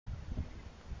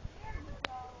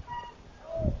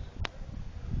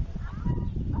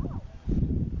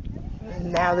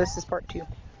Now this is part 2.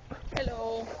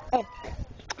 Hello. Hey,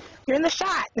 you're in the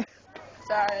shot.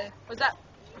 Sorry. What's up?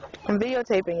 I'm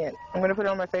videotaping it. I'm going to put it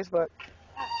on my Facebook.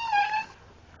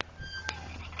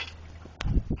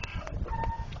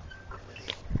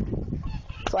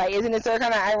 It's like, isn't it so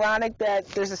kind of ironic that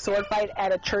there's a sword fight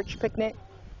at a church picnic?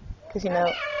 Because, you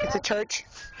know, it's a church.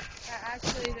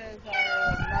 Actually, there's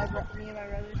me and my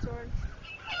brother's sword.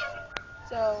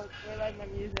 So, we're letting them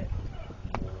use it.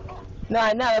 No,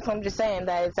 I know. That's what I'm just saying,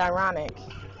 that it's ironic.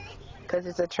 Because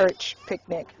it's a church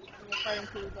picnic. And we're fighting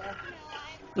to the death.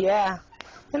 Yeah.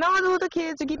 And all the little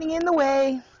kids are getting in the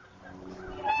way.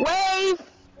 Wave!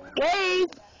 Wave!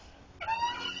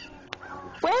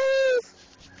 Wave!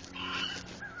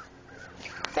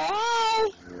 Say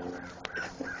hey!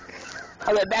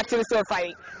 Okay, back to the sword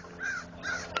fighting.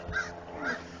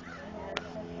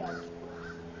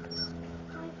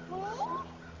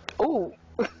 Ooh.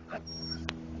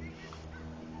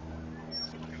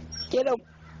 Get him.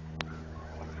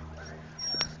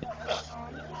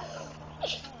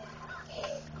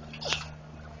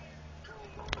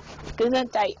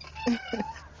 Isn't tight.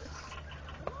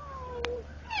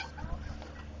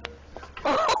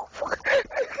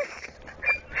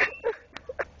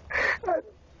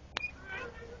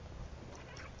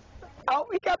 Oh,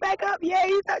 he got back up. Yeah,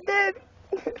 he's not dead.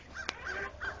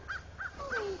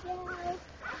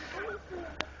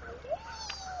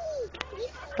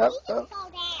 Oh, oh.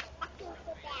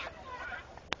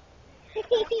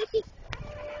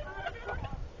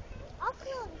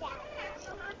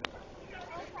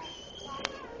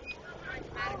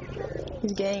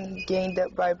 He's getting gained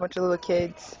up by a bunch of little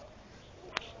kids.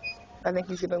 I think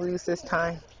he's going to lose this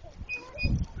time.